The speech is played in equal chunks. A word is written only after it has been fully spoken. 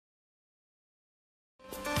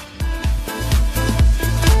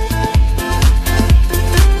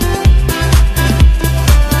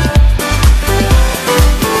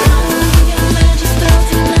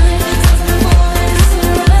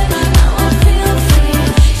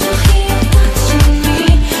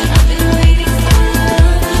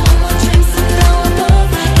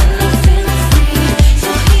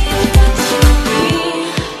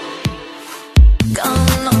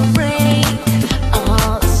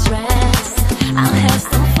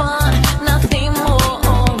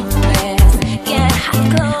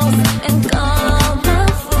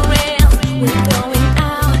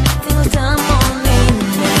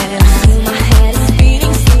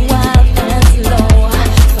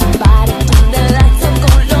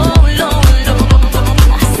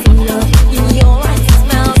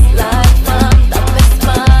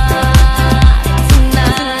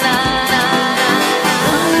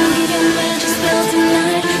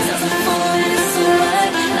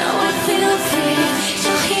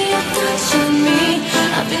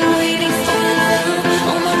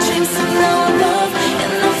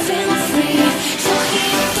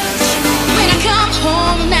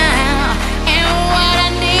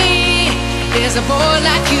is a boy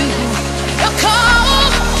like you. You're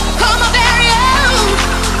cold, call my very own.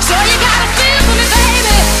 So you gotta feel for me,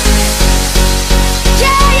 baby.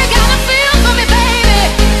 Yeah, you gotta feel for me, baby.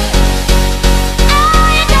 Oh,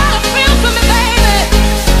 you gotta feel for me, baby.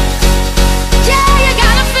 Yeah, you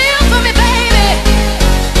gotta feel for me, baby.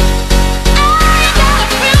 Oh, you gotta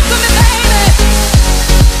feel for me, baby.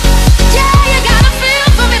 Yeah, you gotta feel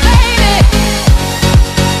for me, baby.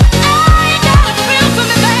 Oh, you gotta feel for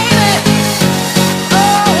me, baby.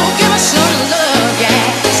 Oh, give me some love,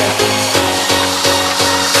 yes.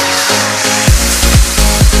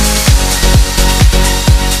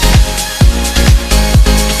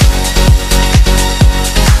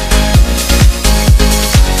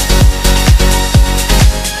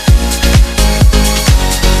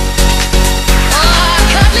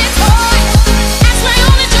 Cuddly toy, that's my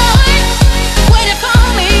only joy. Waiting for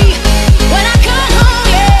me when I come home,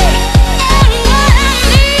 yeah. And what I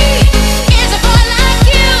need is a boy like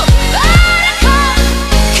you.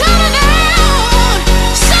 Come around,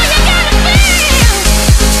 so you gotta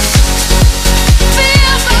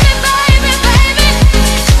feel for me, baby, baby.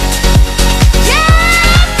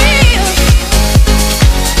 Yeah, feel.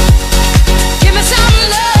 Give me some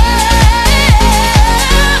love.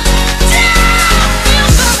 Feel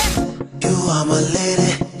for me. You are my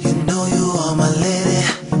lady, you know you are my lady.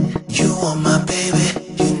 You are my baby,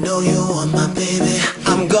 you know you are my baby.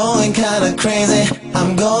 I'm going kinda crazy,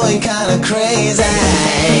 I'm going kinda crazy.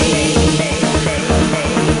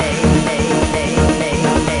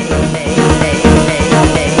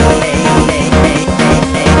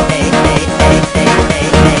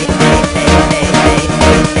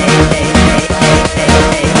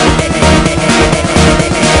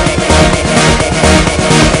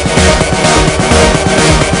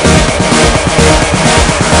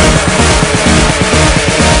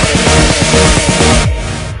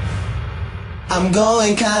 I'm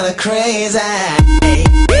going kinda crazy.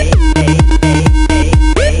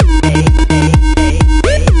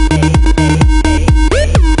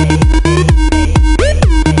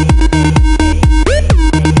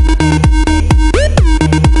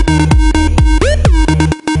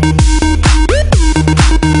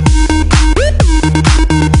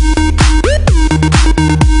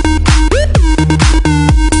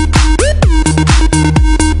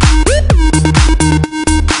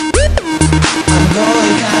 I'm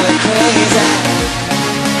going kinda crazy.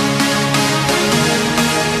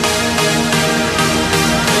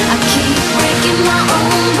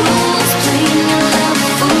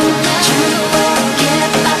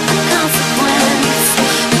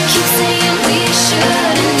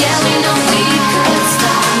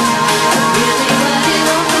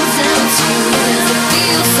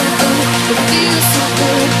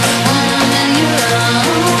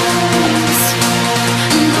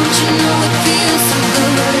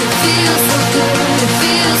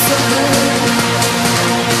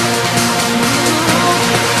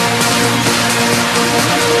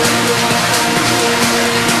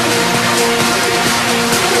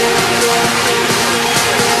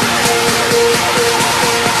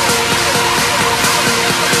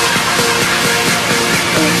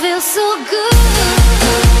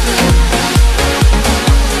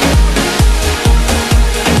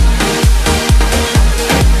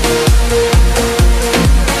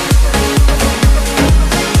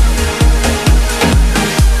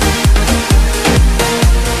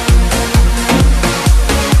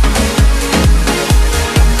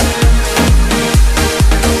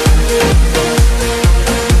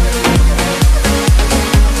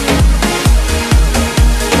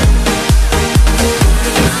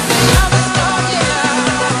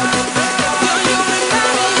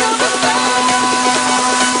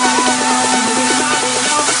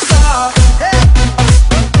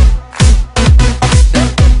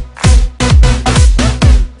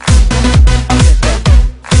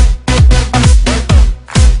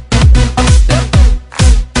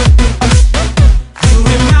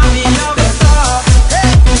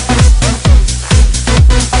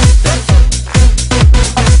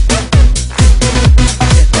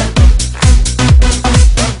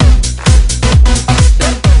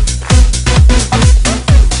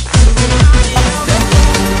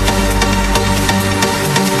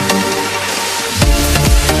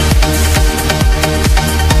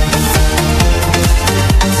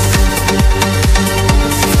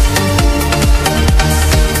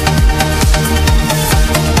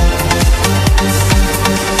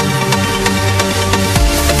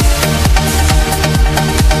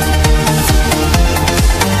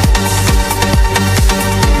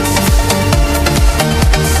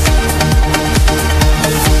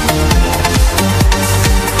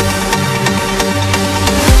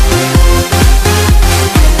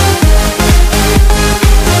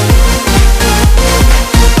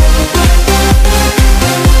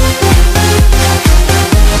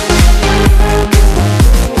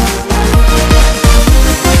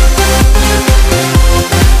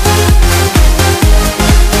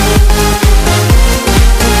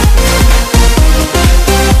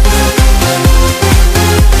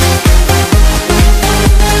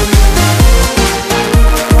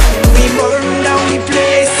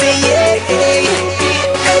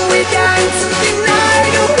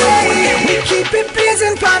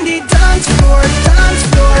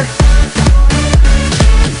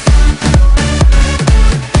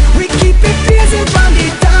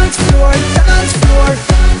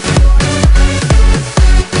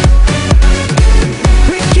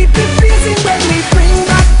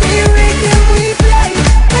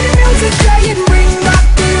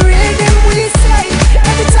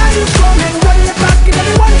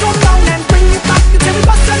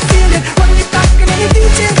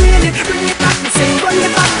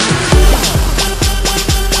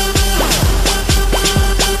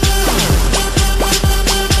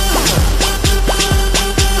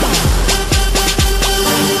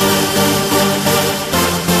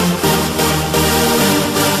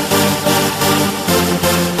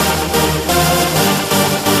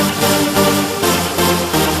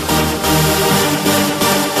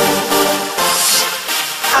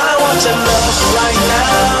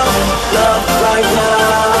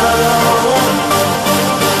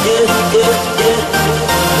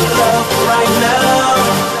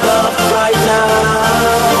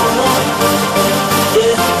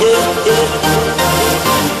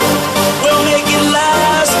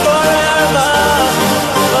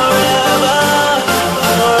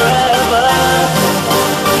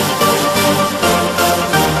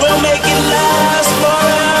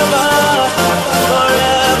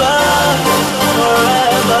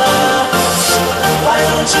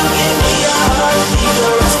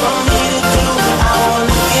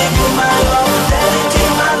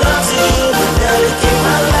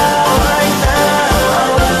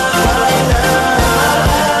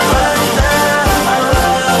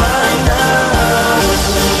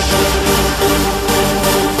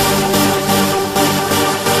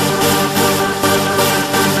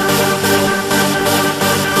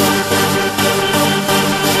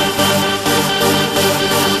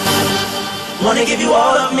 wanna give you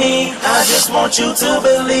all of me. I just want you to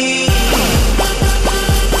believe.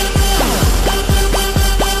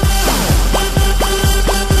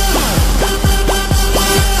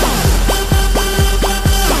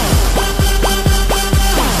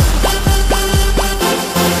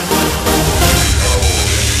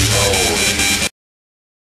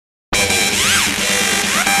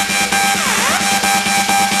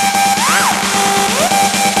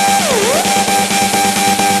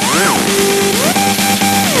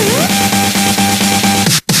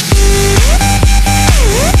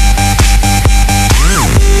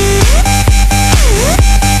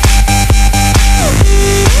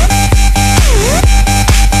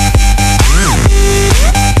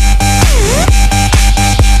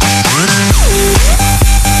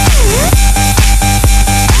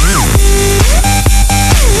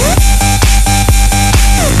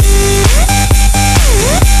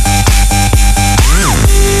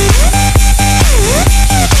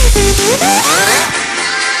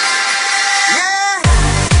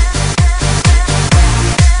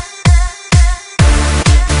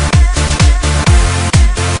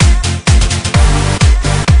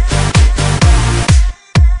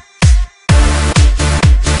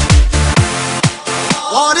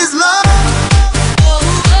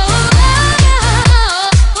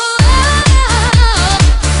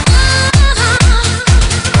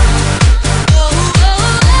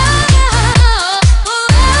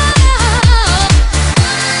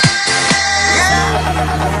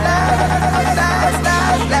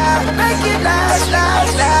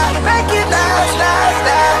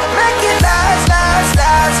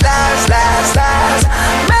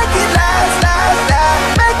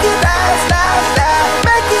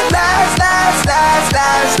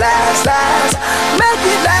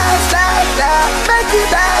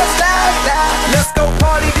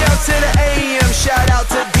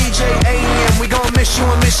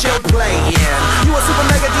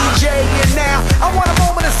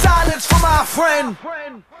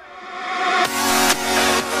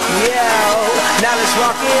 Now let's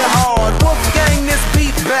rock it hard. Wolfgang, this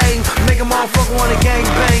beat bang. Make a motherfucker wanna gang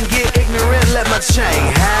bang. Get ignorant, let my chain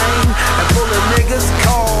hang. And pull a nigga's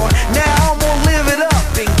card. Now I'm gonna live it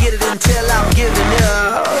up and get it until I'm giving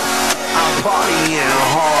up. I'm partying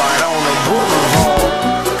hard on the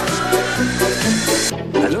boulevard.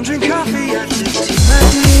 I don't drink coffee, I drink tea, my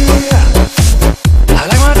dear. I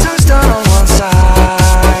like my toast done on one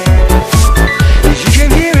side. As you can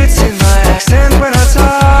hear, it's in my accent when I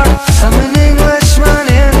talk. I'm an Englishman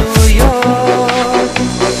in New York.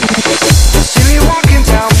 See me walking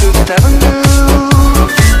down Fifth Avenue,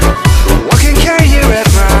 walking K here at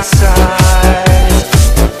my side.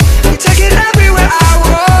 You take it everywhere I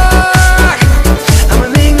walk. I'm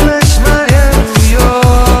an Englishman in New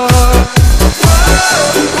York. Whoa,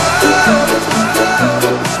 whoa, whoa.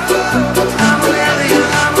 I'm an alien,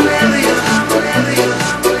 I'm an alien, I'm an alien,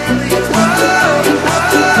 I'm an alien. Whoa, whoa, whoa.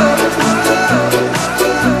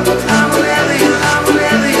 I'm an alien, I'm an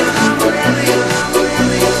alien, I'm an alien, I'm an alien.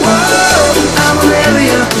 Whoa, I'm an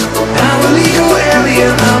alien, I'm a legal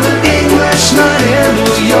alien, I'm an Englishman in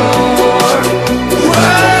New York.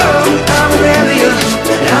 Whoa, I'm an alien,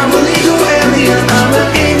 I'm a legal alien, I'm an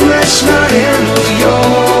Englishman in New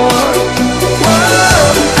York.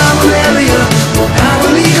 Whoa, I'm an alien, I'm a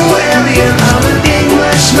legal alien, I'm an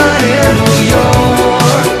Englishman in New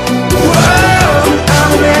York. Whoa,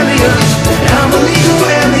 I'm an alien, I'm a legal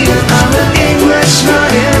alien, I'm an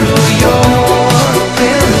Englishman in New York.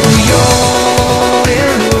 In New York,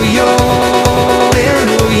 in New York, in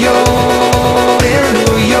New York, in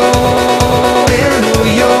New York, in New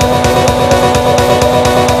York.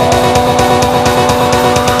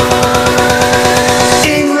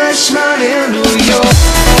 Englishman in New York.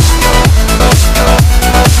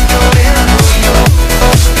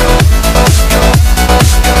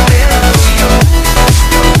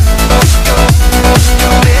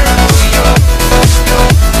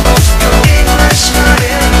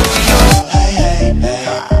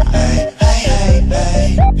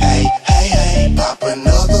 Pop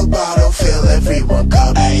another bottle, fill everyone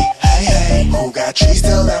cup. Hey, hey, hey. Who got trees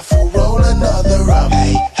till that fool roll another up?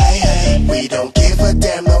 Hey, hey, hey. We don't give a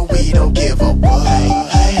damn, no, we don't give a what. Hey,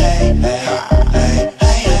 hey, hey, hey, hey,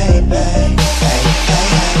 hey, hey, hey, hey,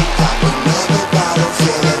 hey. Pop another bottle,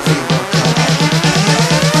 fill everyone cup. Hey,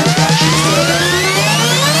 hey, hey. Who got trees till that fool roll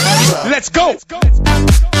another up? Let's go.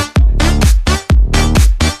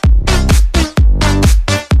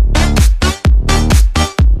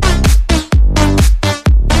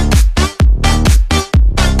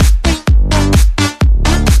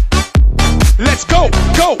 Let's go,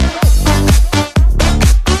 go.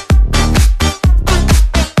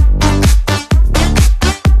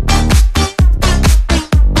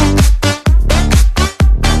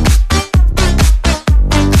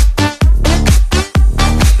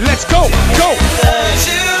 Let's go,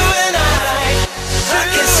 go.